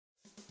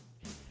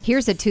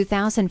Here's a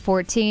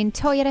 2014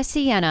 Toyota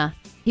Sienna.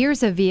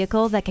 Here's a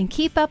vehicle that can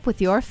keep up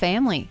with your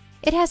family.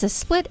 It has a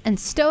split and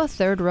stow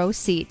third row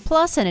seat,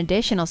 plus an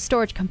additional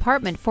storage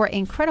compartment for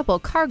incredible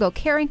cargo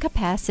carrying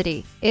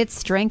capacity. Its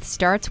strength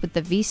starts with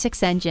the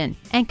V6 engine,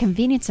 and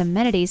convenience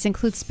amenities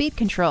include speed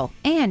control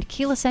and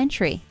keyless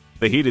entry.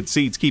 The heated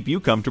seats keep you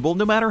comfortable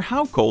no matter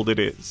how cold it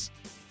is.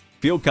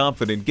 Feel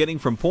confident getting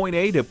from point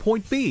A to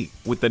point B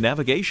with the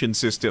navigation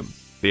system.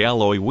 The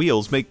alloy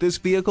wheels make this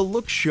vehicle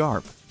look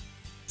sharp.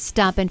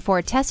 Stop in for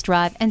a test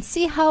drive and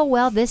see how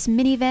well this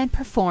minivan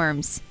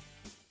performs.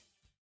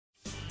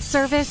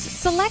 Service,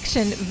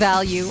 selection,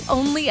 value,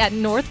 only at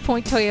North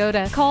Point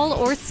Toyota. Call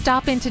or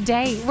stop in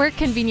today. We're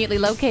conveniently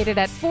located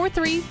at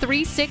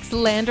 4336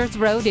 Landers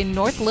Road in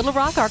North Little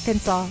Rock,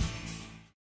 Arkansas.